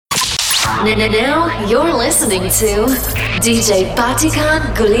Now you're listening to DJ Batikan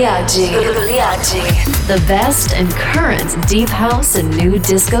Gulyagci. The best and current deep house and new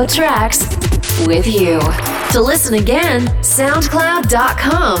disco tracks with you. To listen again,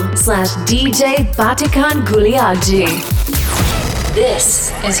 soundcloud.com/DJ Batikan Gulyagci.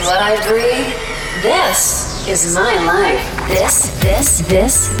 This is what I breathe. This is my life. This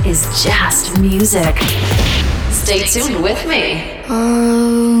is just music. Stay tuned with me.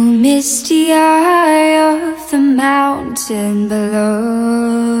 Oh, misty eye of the mountain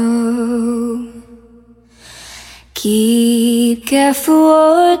below, keep careful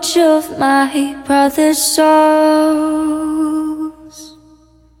watch of my brother's souls.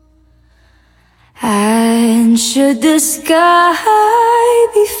 And should the sky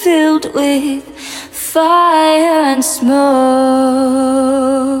be filled with fire and smoke,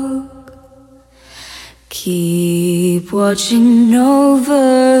 keep watching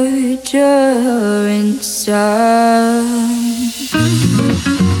over during sun.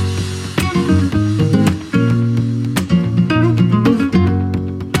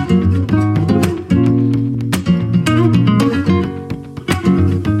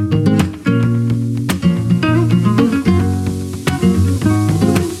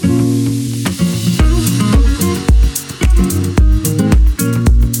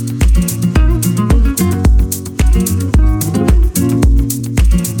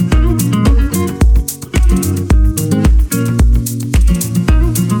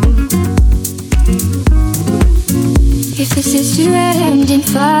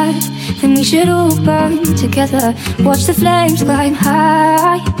 Fire, then we should all burn together. Watch the flames climb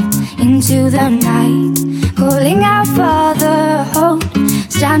high into the night, calling out Father, hold,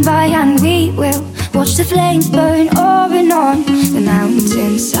 stand by, and we will watch the flames burn over and on the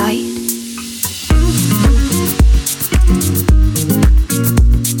mountainside.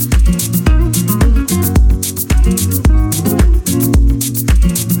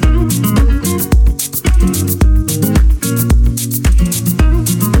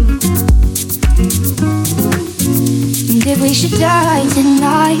 We should die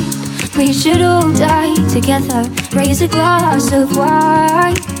tonight, we should all die together. Raise a glass of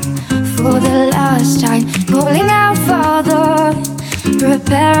wine for the last time, calling out Father,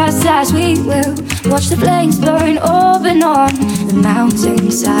 prepare us as we will watch the flames burn over and on the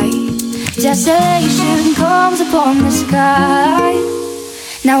mountainside. Desolation comes upon the sky.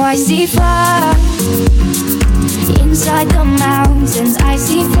 Now I see fire inside the mountains. I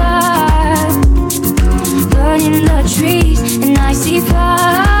see fire burning the trees, and I see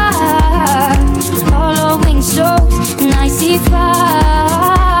fire following souls, and I see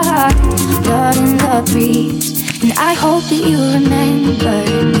fire burning the breeze. And I hope that you remember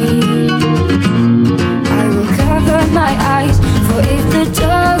me. I will cover my eyes, for if the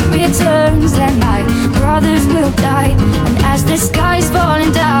dark returns, then my brothers will die. And as the sky's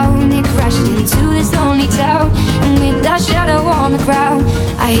falling down, it crashed into this lonely town, and with that shadow on the ground,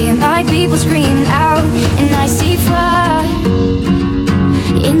 I hear my people screaming out. And I see fire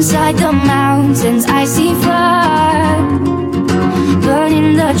inside the mountains. I see fire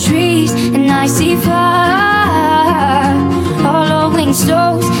burning the trees, and I see fire following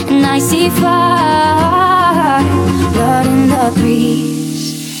souls, and I see fire burning the breeze.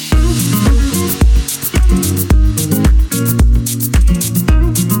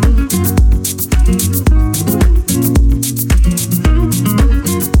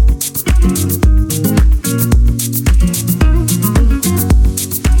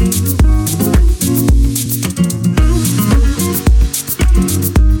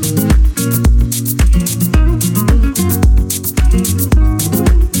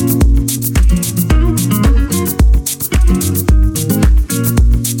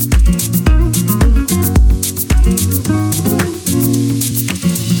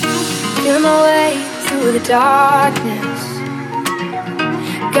 Darkness,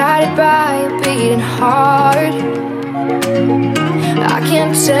 guided by a beating heart. I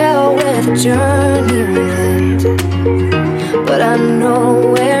can't tell where the journey will end, but I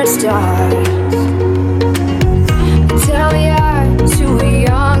know where it starts. They tell me I'm too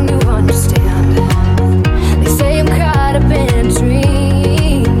young to understand. They say I'm caught up in a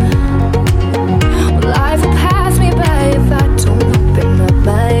dream. Well, life will pass me by if I don't open up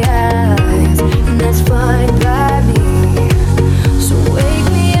my eyes, and that's fine by me. So wake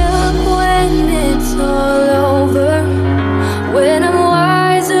me up when it's all over, when I'm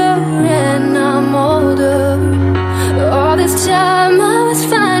wiser and I'm older. All this time I was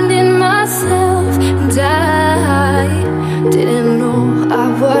finding myself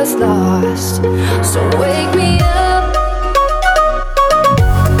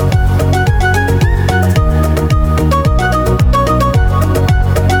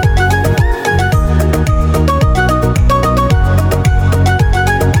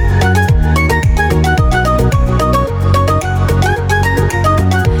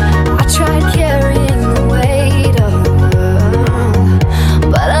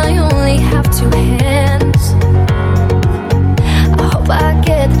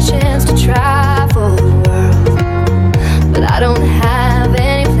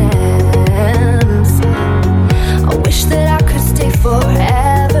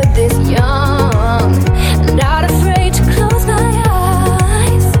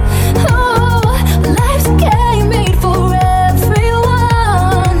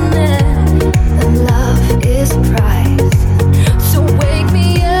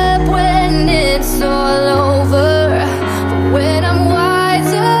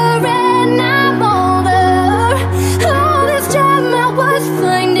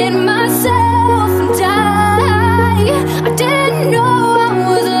abandon myself and die. I didn't know I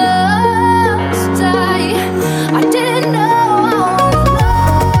was lost. I didn't know.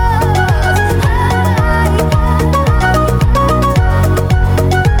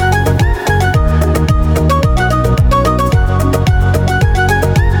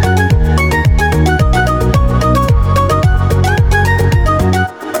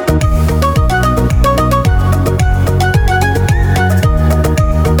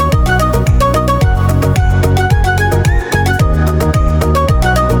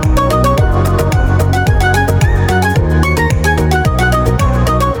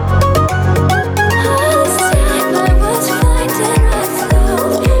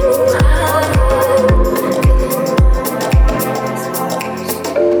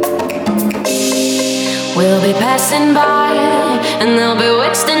 We'll be passing by, and they'll be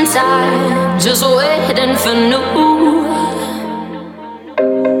wasting time, just waiting for new.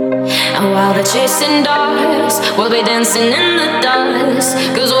 And while they're chasing dogs, we'll be dancing in the dust,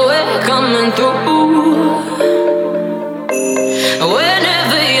 'cause we're coming through.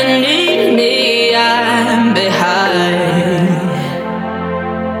 Whenever you need me, I'm behind.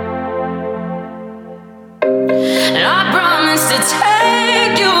 And I promise to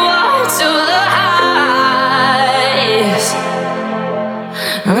take you out to the highs.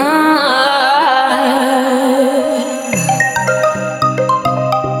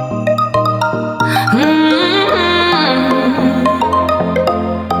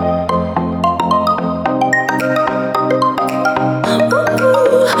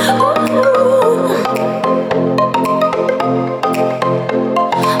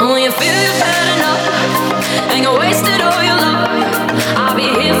 When you feel you've had enough and you wasted all your love, I'll be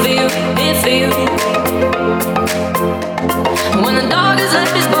here for you, here for you. When the dog has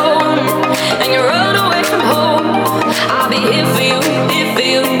left his bone and you run away from home, I'll be here for you, here for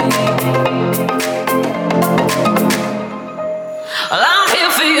you. Well, I'm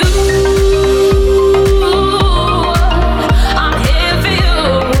here for you. I'm here for you.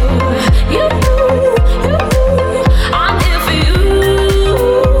 You. I'm here for you.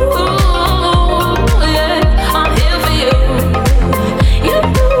 Yeah, I'm here for you. You.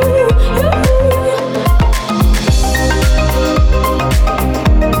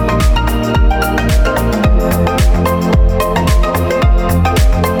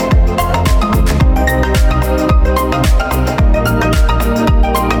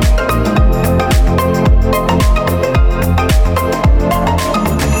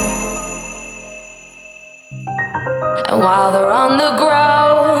 And while they're on the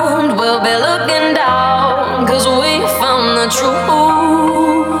ground, we'll be looking down, 'cause we found the truth.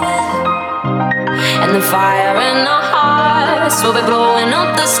 And the fire in our hearts will be blowing up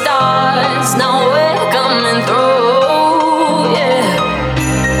the stars. Now we're coming through, yeah.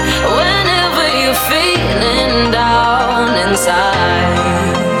 Whenever you're feeling down inside,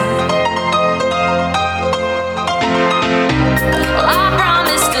 well, I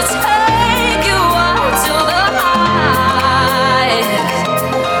promise to take you out to the highs.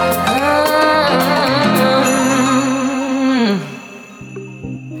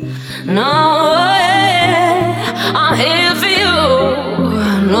 No, yeah, I'm here for you.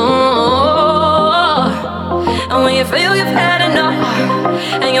 No, and when you feel you've had enough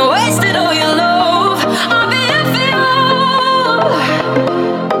and you wasted all your love, I'll be here for you.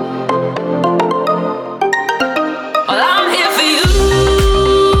 Well, I'm here for you.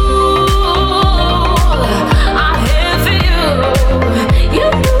 I'm here for you. You.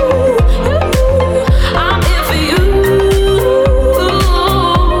 I'm here for you.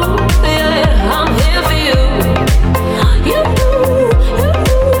 Yeah, I'm here for you. You.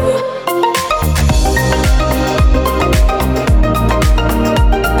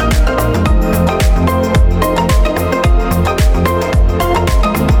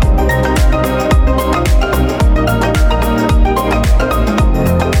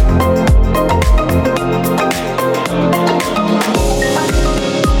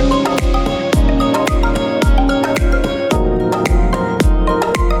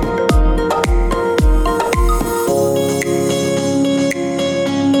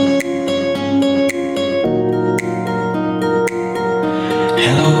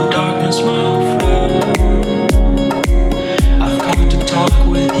 Hello, darkness, my friend. I've come to talk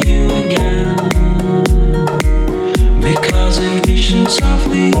with you again, because a vision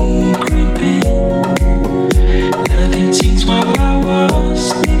softly creeping, living scenes while I was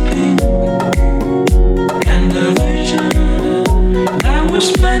sleeping, and the vision that was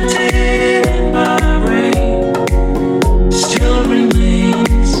planted in my brain still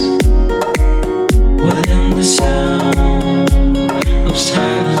remains within the sound of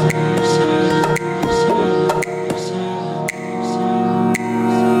silence.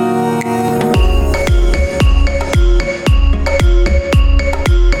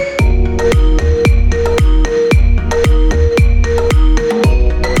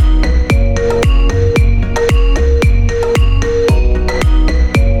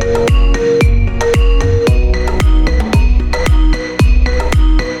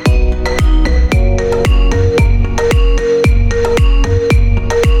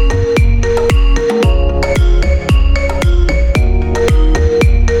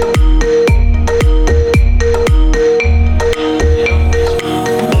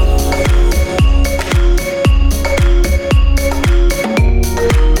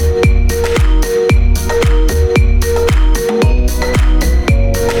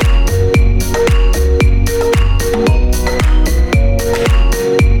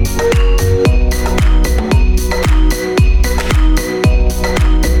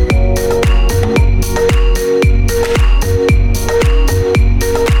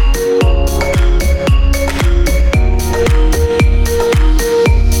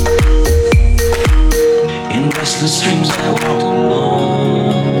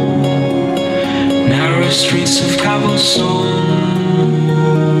 streets of cobblestone,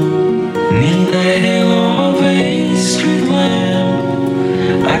 neath the halo of a street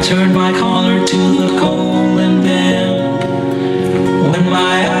lamp, I turned my collar to the cold and damp. When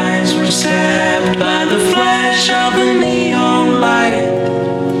my eyes were stabbed by the flash of a neon light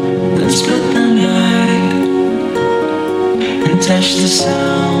that split the night and touched the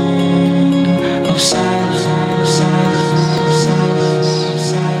sound of silence.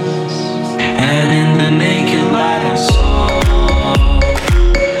 And in the naked light I saw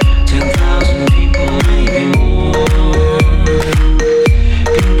 10,000 people, maybe more.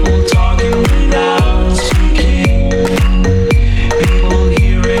 People talking without speaking, people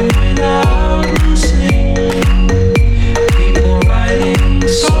hearing without listening, people writing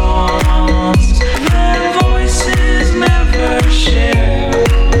songs their voices never share.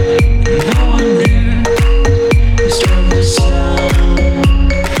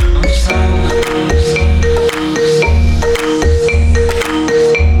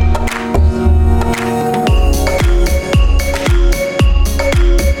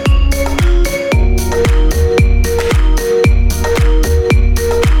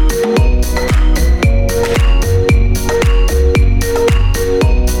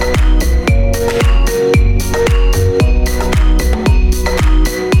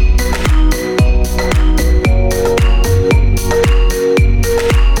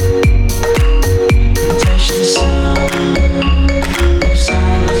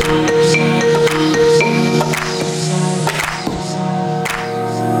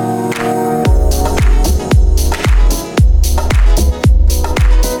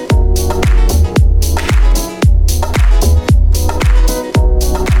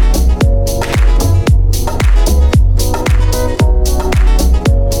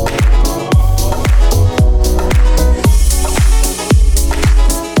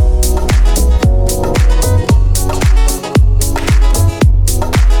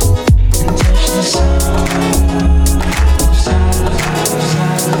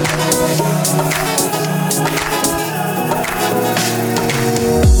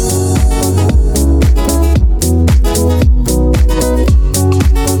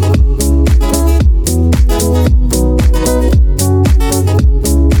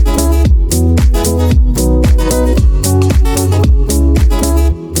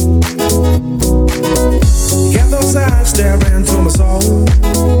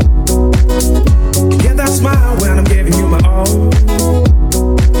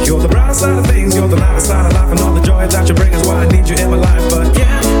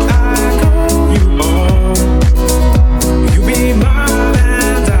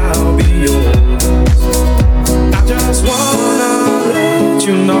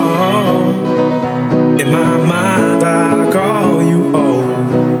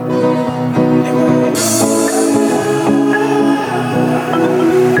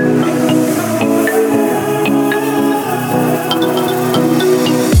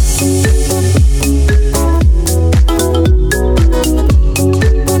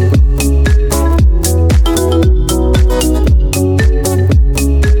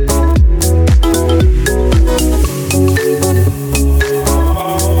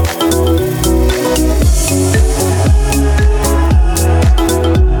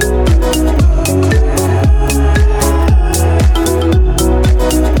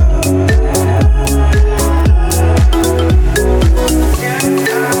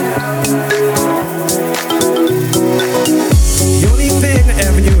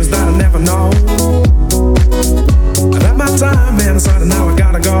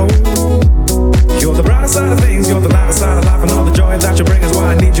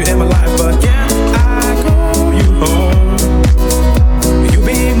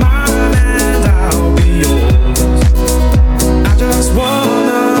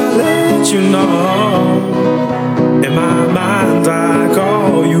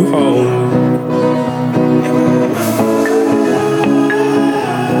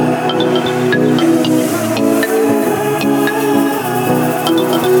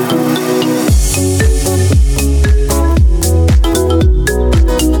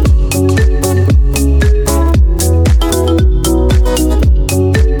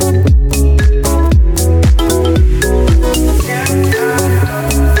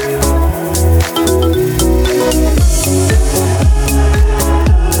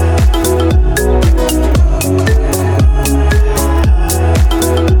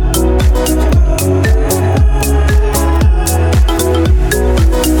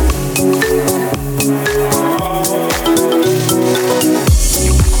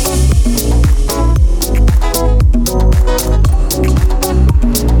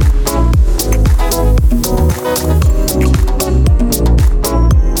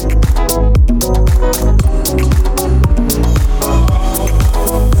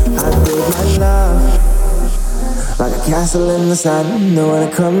 the sand, and when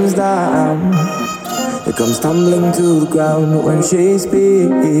it comes down, it comes tumbling to the ground. But when she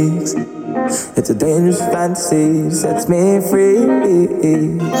speaks, it's a dangerous fantasy. It sets me free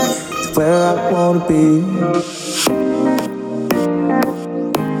to where I wanna be.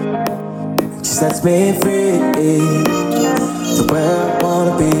 She sets me free to where I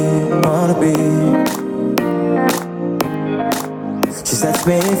wanna be, wanna be. She sets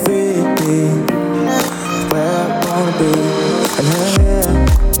me free where I wanna be. And her hair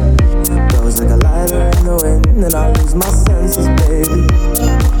blows like a lighter in the wind, and I lose my senses, baby.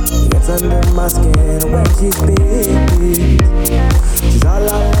 It gets under my skin when she speaks. She's all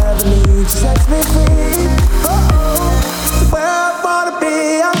I ever need. She sets me free. Oh, to where I wanna be,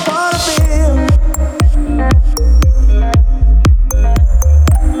 I wanna be.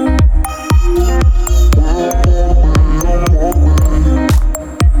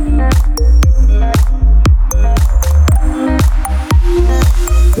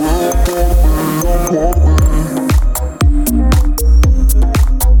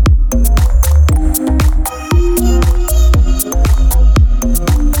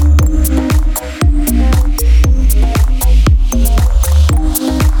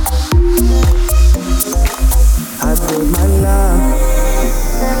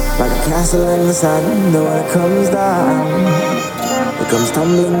 In the sand, and when it comes down, it comes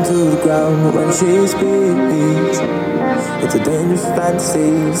tumbling to the ground. But when she speaks, it's a dangerous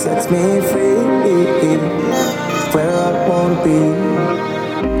fantasy. Sets me free, where I wanna be.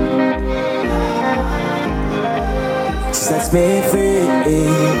 She sets me free,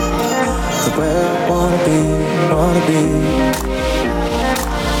 to where I wanna be, wanna be.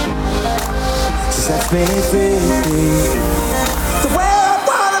 She sets me free.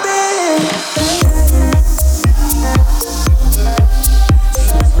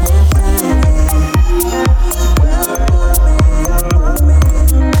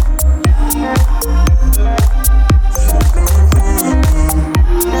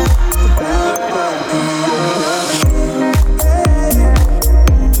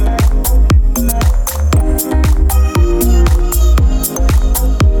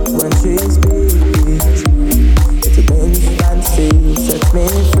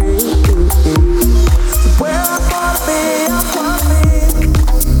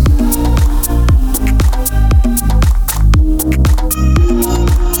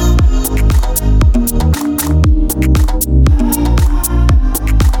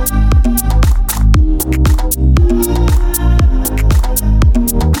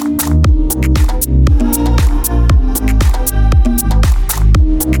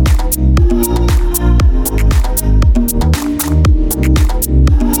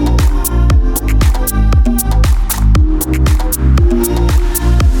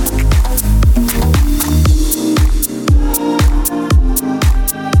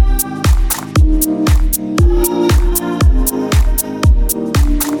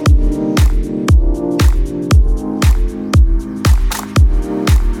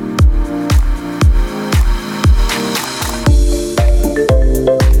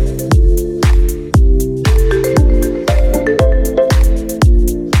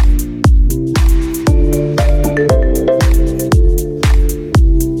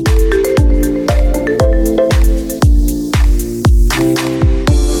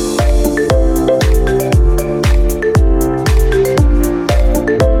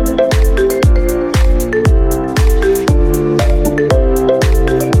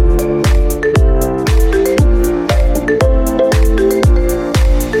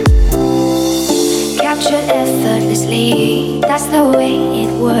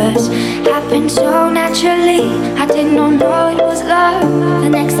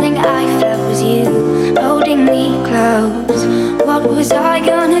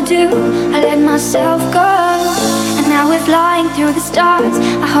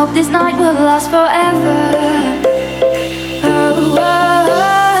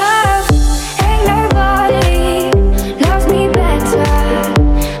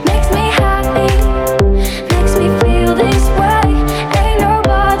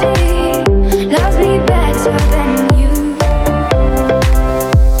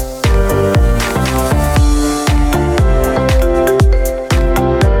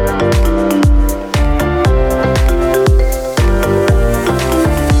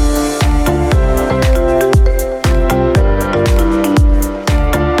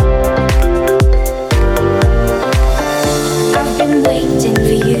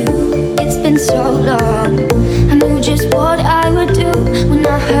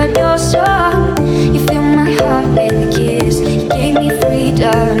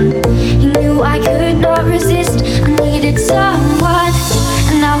 freedom. You knew I could not resist. I needed some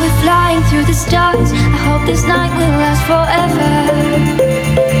stars. I hope this night will last forever.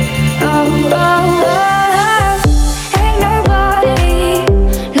 Oh, oh, oh. Ain't nobody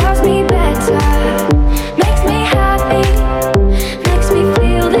loves me better. Makes me happy, makes me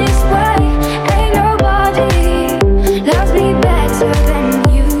feel this way. Ain't nobody loves me better than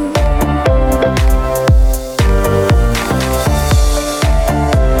you.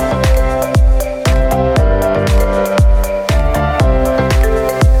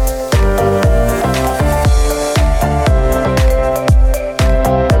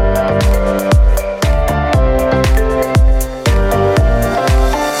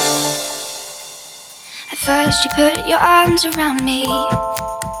 First you put your arms around me,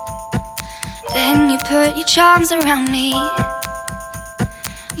 then you put your charms around me.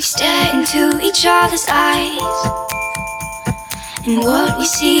 We stare into each other's eyes, and what we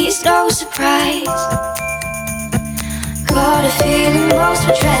see is no surprise. Got a feeling most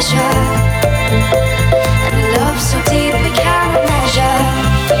for treasure, and a love so deep we cannot measure.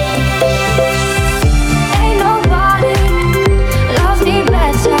 Ain't nobody loves me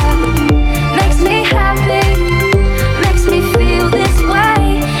better. Makes me happy, makes me feel this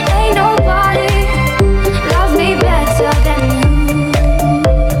way. Ain't nobody loves me better than you.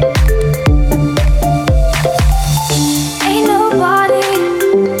 Ain't nobody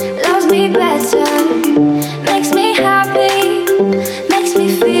loves me better. Makes me happy, makes me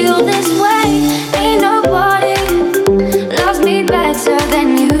feel this way. Ain't nobody loves me better than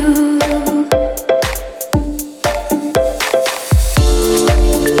you.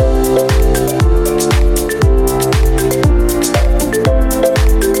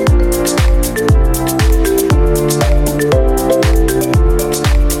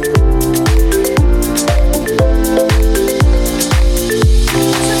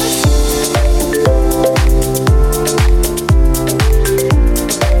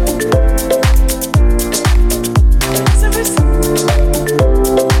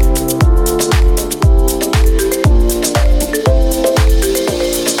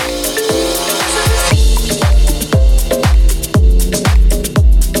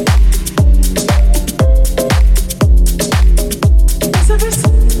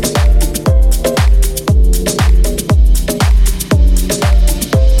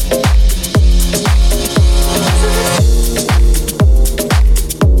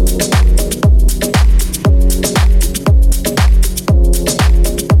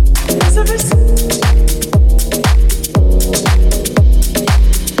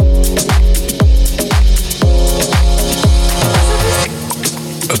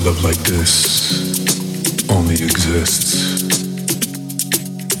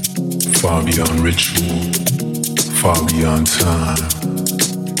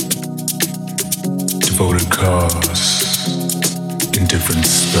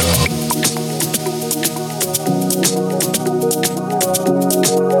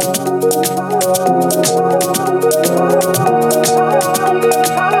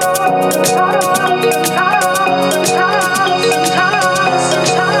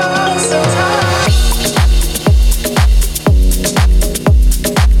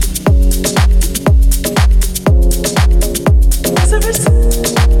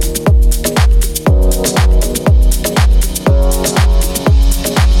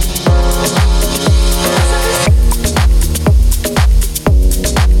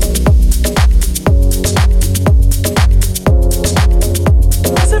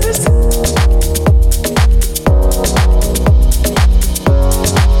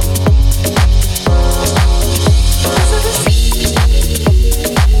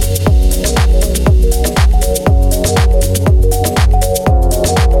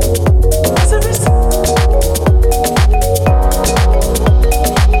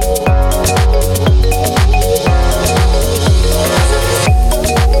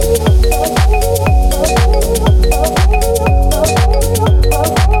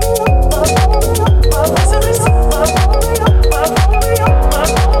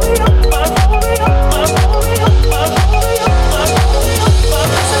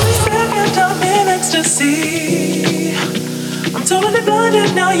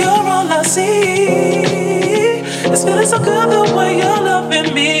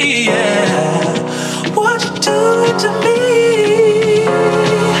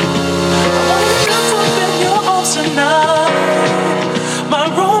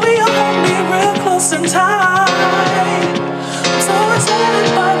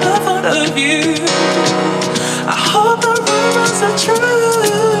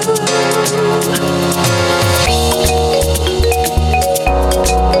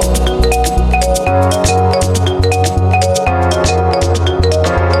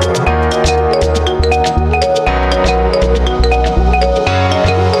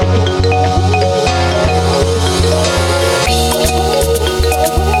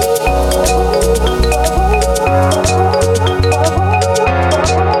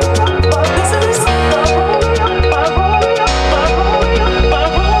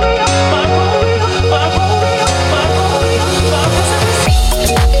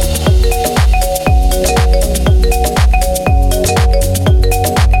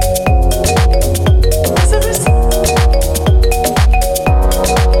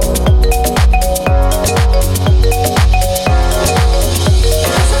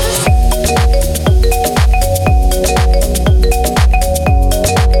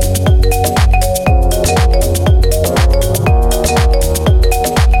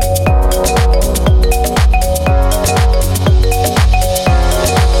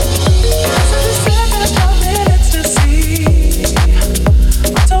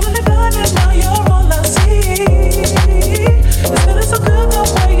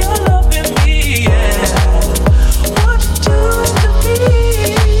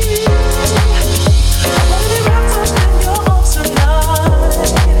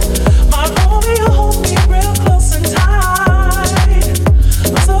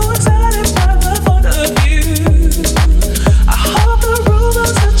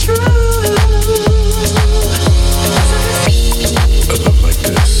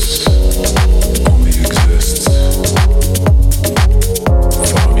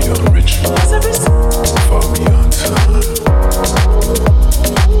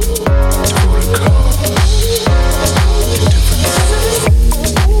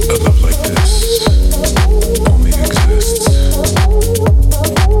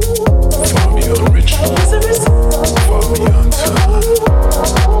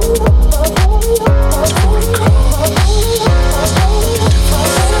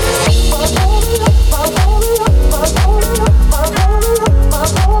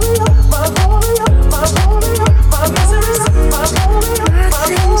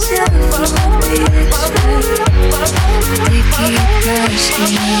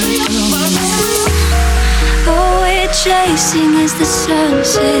 Oh, we're chasing as the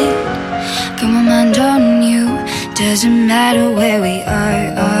sunset. Got my mind on you. Doesn't matter where we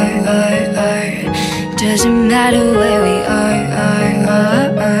are. Doesn't matter where we are.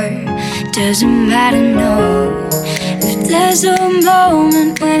 Doesn't matter, no. If there's a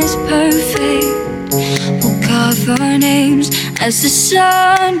moment when it's perfect, we'll carve our names as the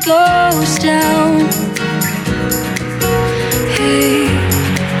sun goes down. Hey,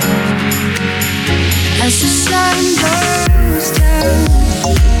 as the sun goes down.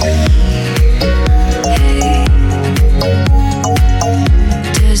 Hey,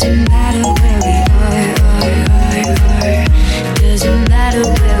 doesn't matter where we are. Doesn't matter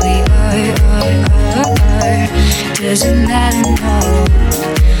where we are. Doesn't matter, no.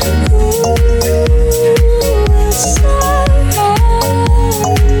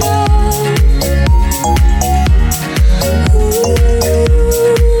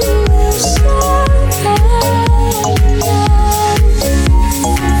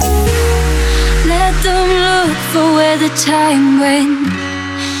 The time when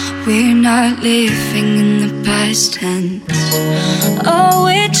we're not living in the past tense. All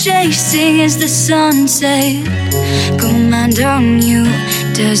we're chasing is the sunset. Got my mind on you.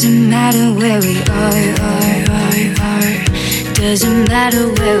 Doesn't matter where we are. Doesn't matter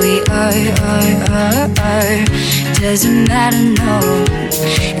where we are. Doesn't matter, no.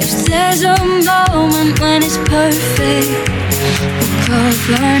 If there's a moment when it's perfect, we'll carve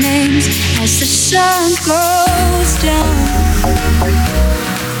our names as the sun goes down.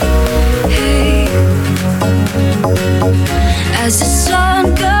 Hey, as the sun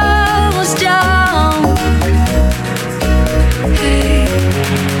goes down. Hey,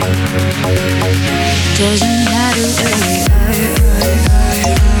 doesn't matter where we are.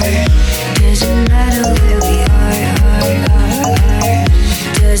 Doesn't matter where we are.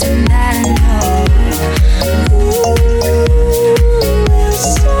 Doesn't matter, no.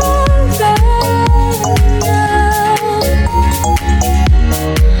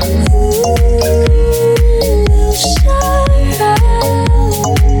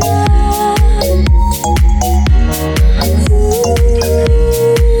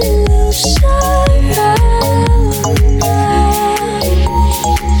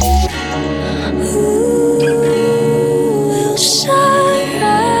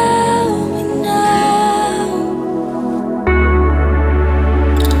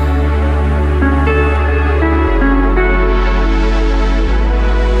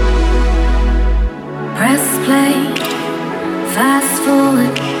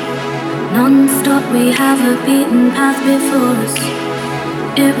 We have a beaten path before us.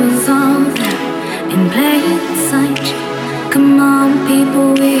 It was all there in plain sight. Come on,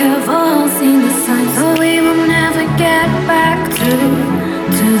 people, we have all seen the signs. Oh, we will never get back to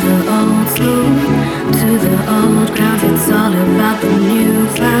the old school, to the old ground. It's all about the new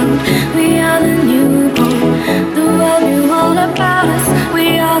found. We are the newborn. The world knew all about us.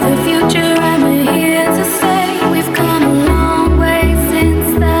 We are the future, and we're here to stay. We've come a long way since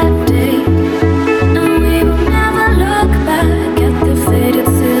that day.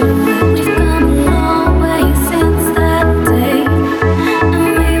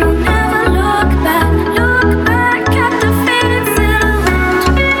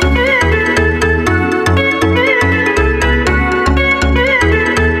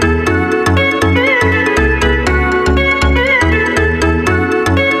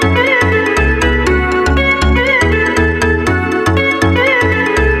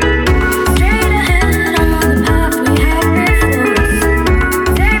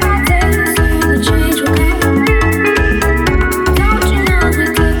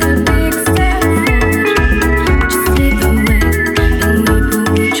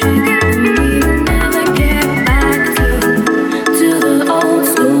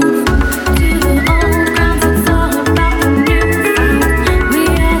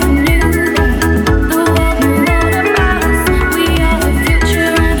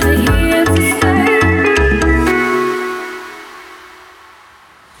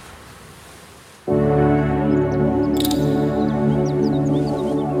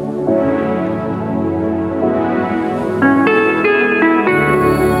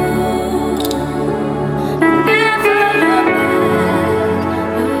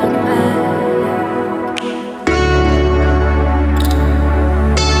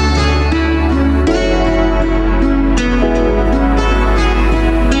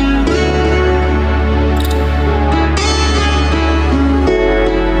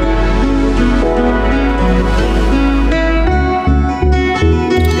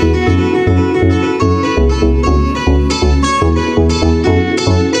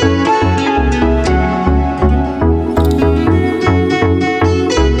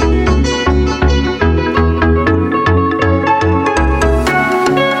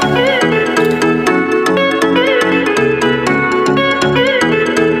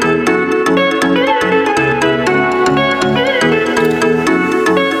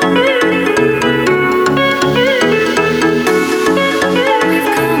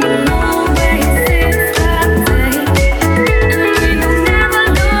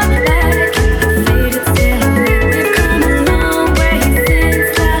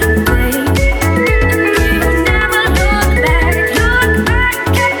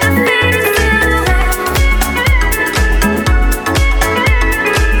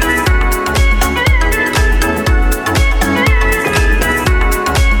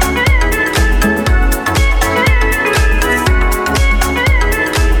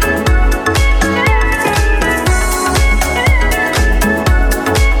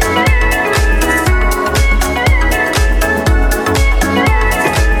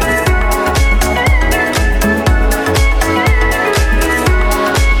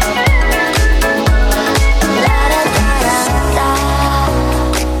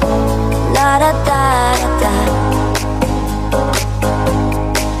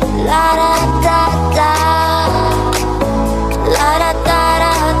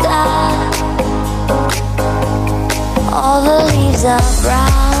 are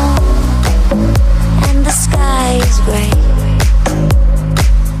brown and the sky is gray.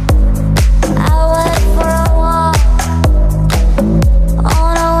 I went for a walk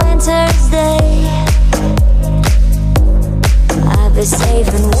on a winter's day. I'd be safe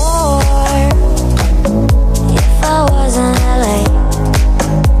and warm if I was in LA.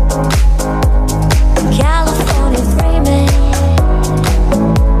 California dreaming,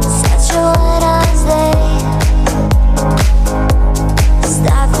 such a winter's day.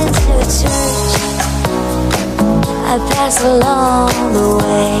 Stopped into a church, I passed along the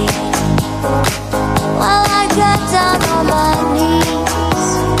way. While I got down on my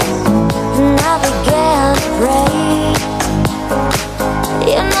knees and I began to pray.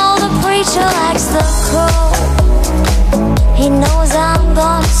 You know the preacher likes the cold, he knows I'm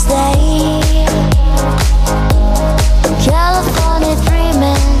gonna stay. California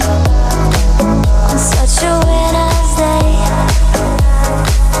dreaming on such a winter's day.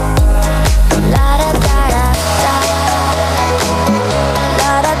 La da da da da,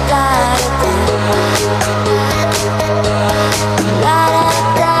 la da da da, la da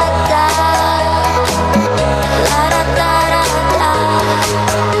da da, la da da da.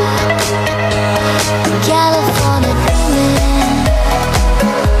 California dreaming.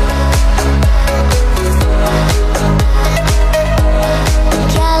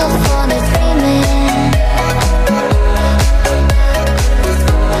 California dreaming.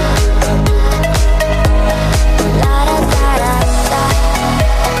 La da da da da,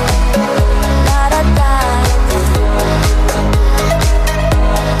 la da da da,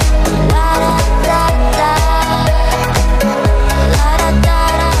 la da da da, la da da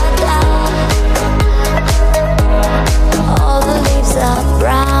da. All the leaves are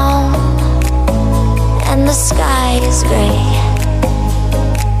brown and the sky is gray.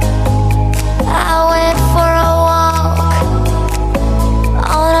 I went for a walk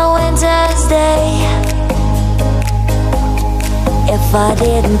on a winter's day. If I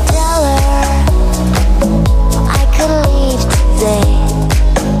didn't tell her, I could leave today.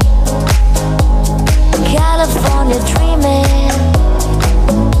 California dreaming,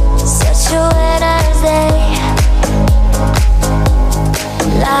 such a winter's day.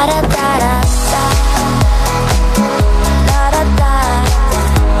 La da da da da, la da da da,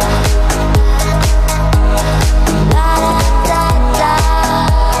 la da da da,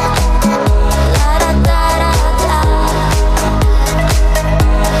 la da da da.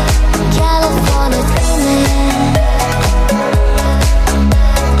 California dreaming.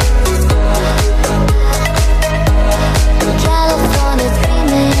 California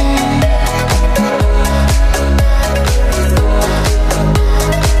dreaming.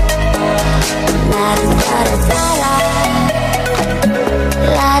 La da da da da,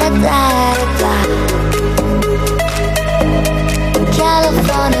 la da da da.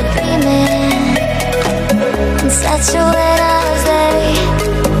 California dreaming on such a winter's day.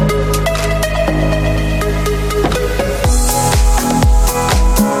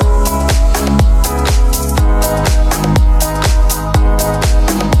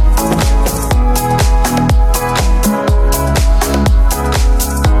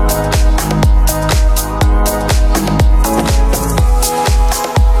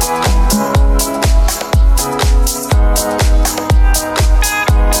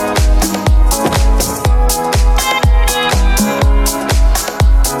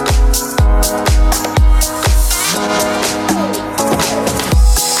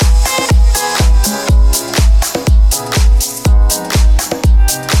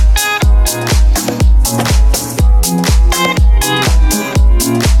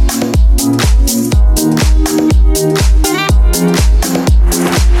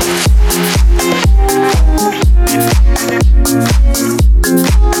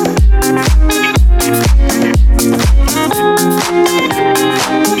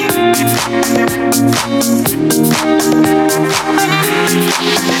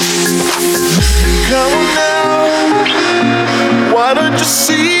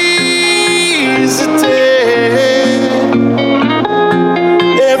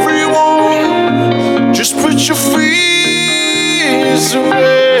 Play.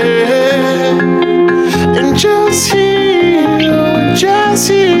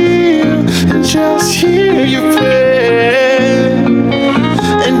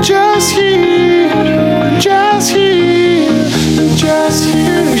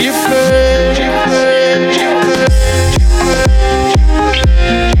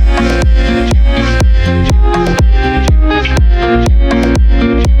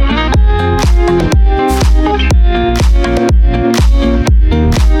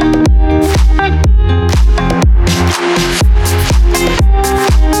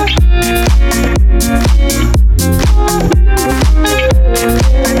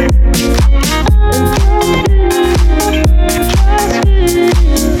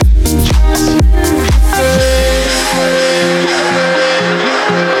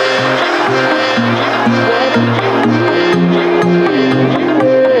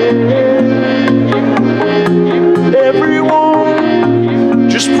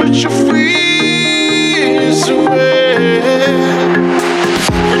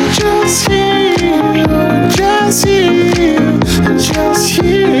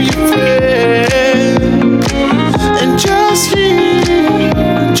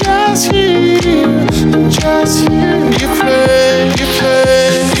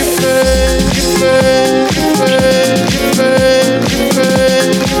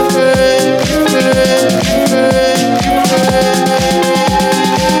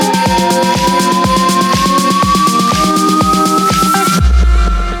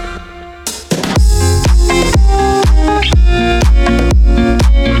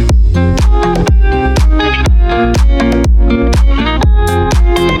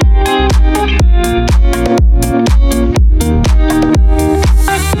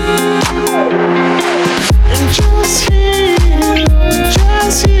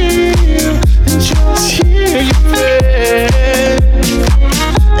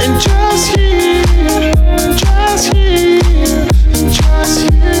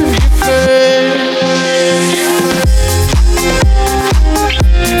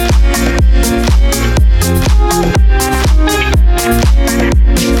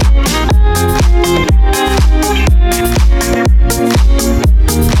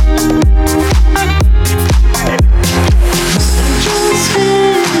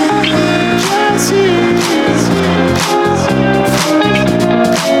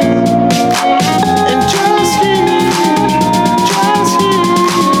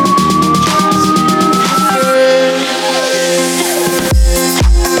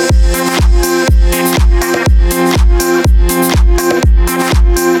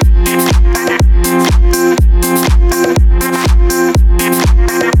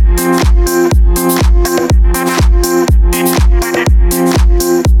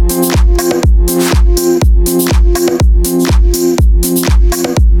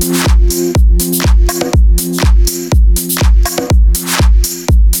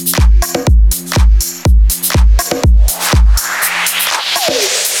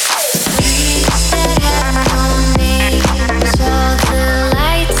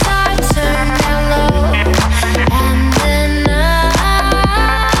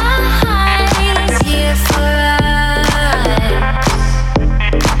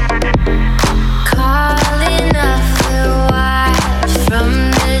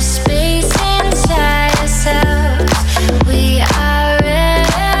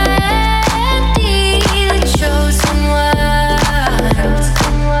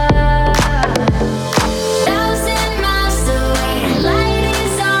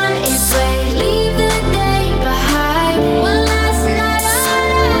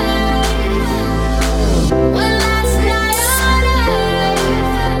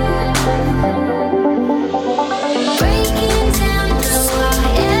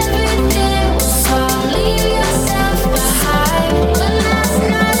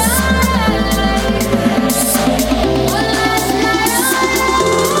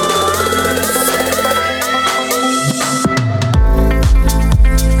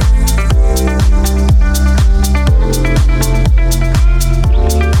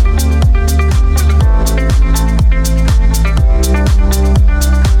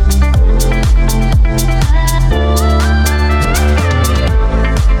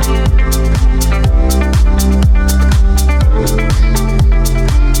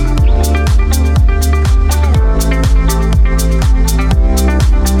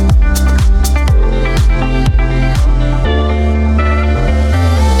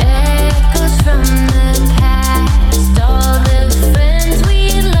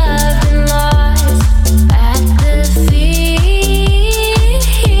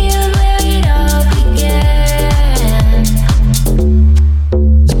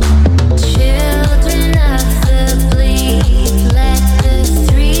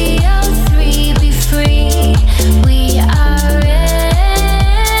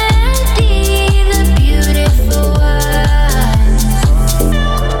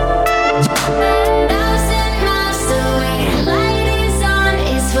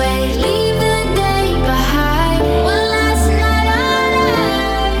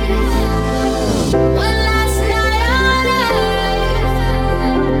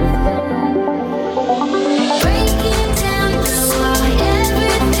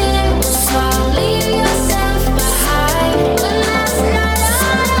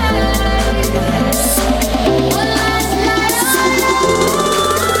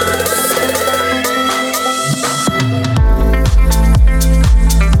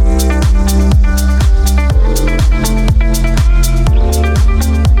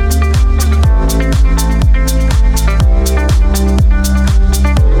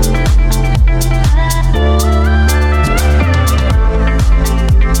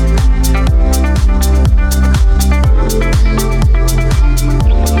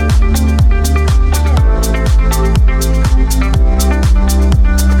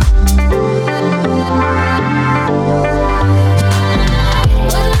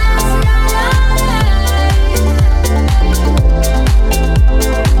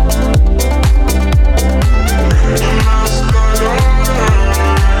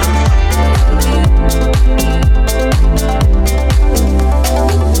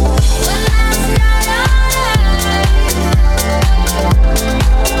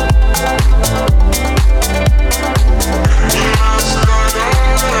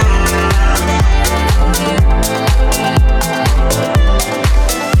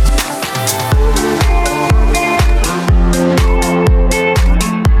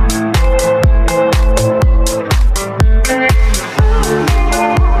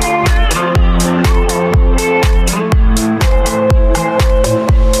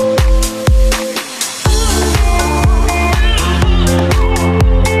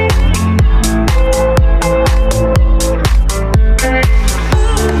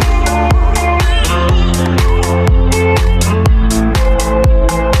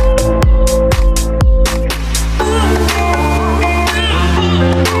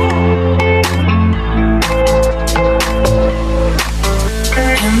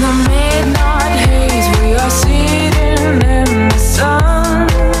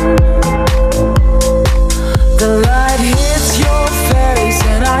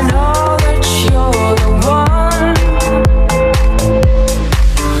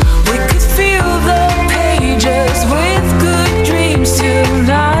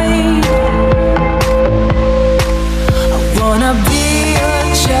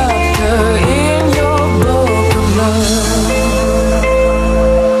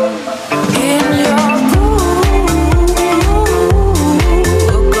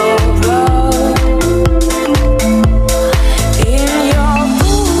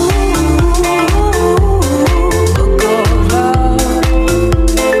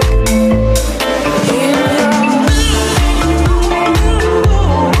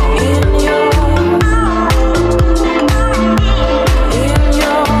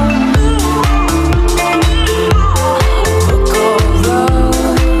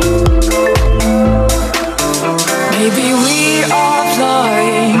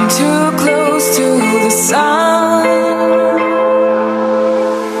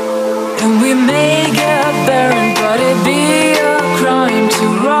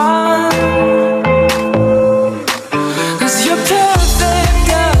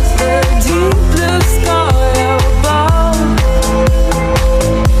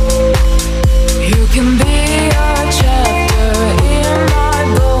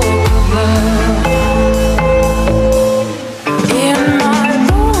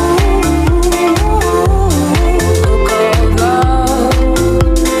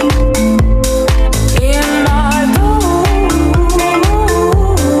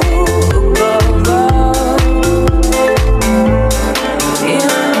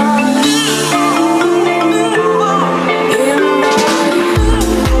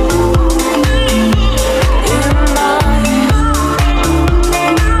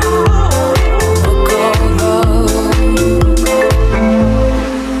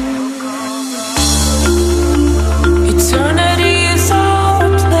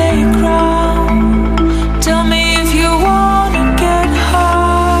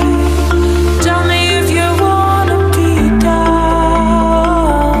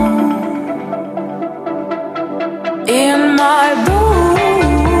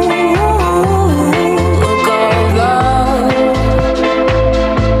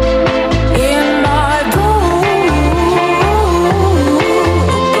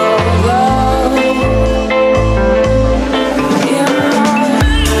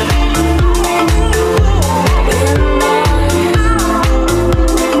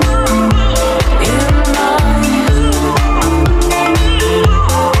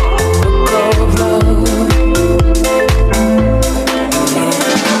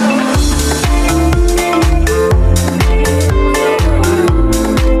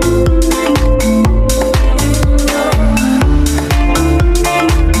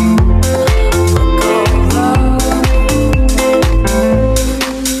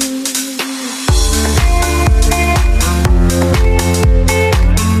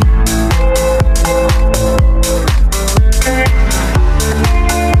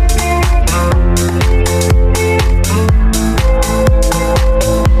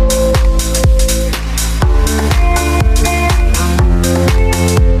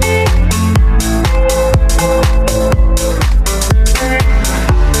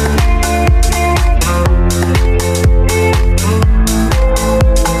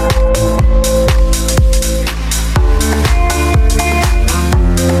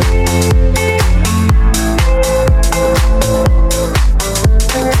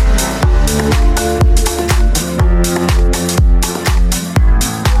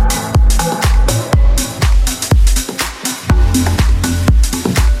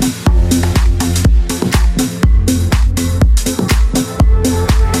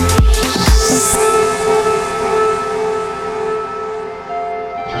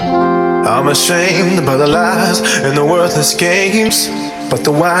 ashamed by the lies and the worthless games, but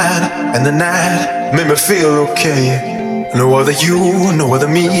the wine and the night made me feel okay. No other you, no other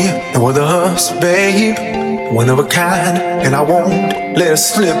me, no other us, babe. One of a kind, and I won't let it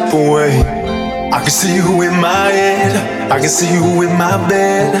slip away. I can see you in my head, I can see you in my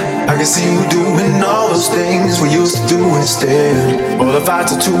bed, I can see you doing all those things we used to do instead. All the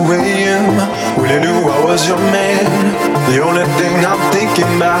fights at 2 a.m. Really knew I was your man. The only thing I'm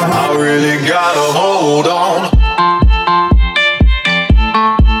thinking about, I really gotta hold on.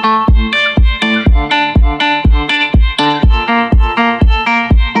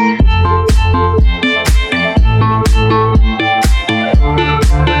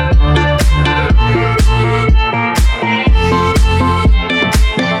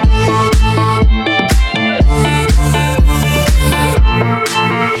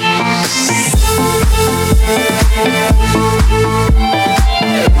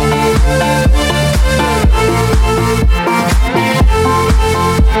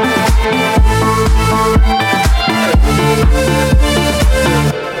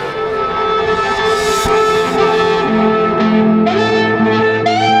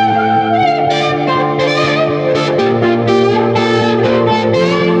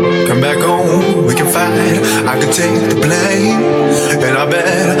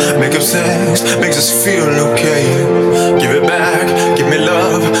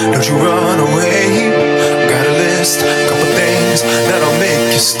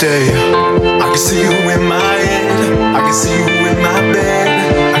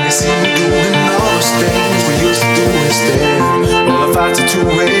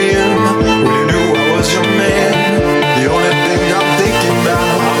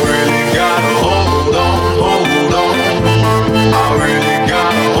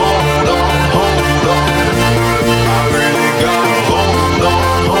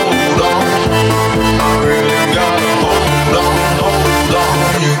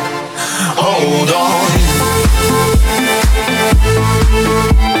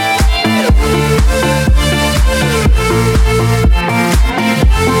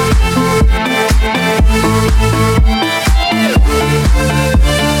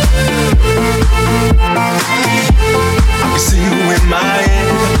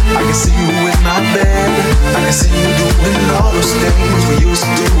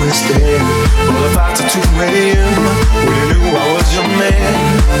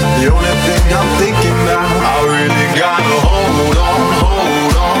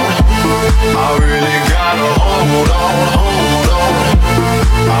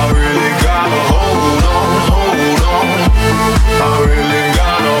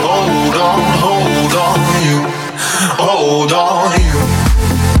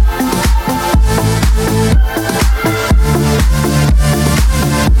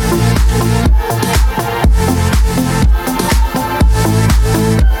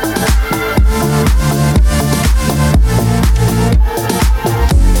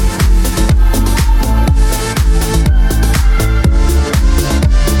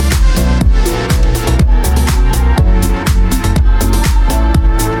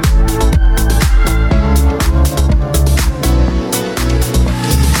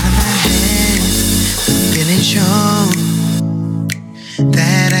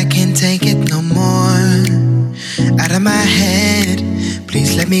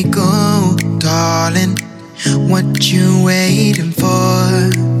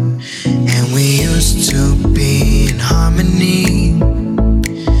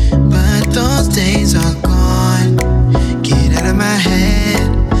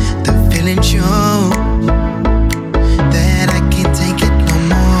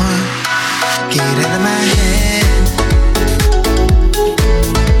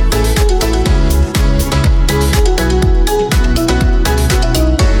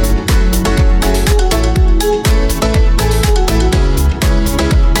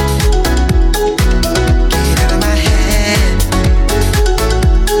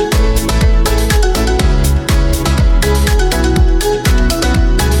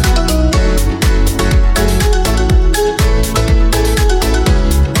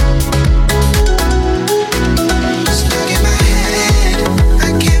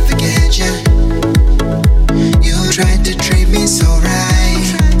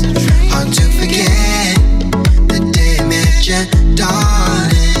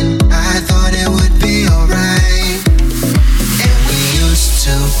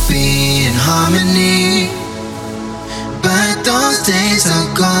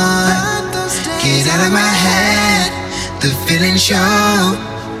 Show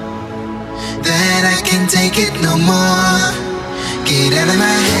that I can't take it no more. Get out of my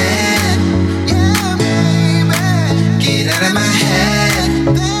head. out of my head.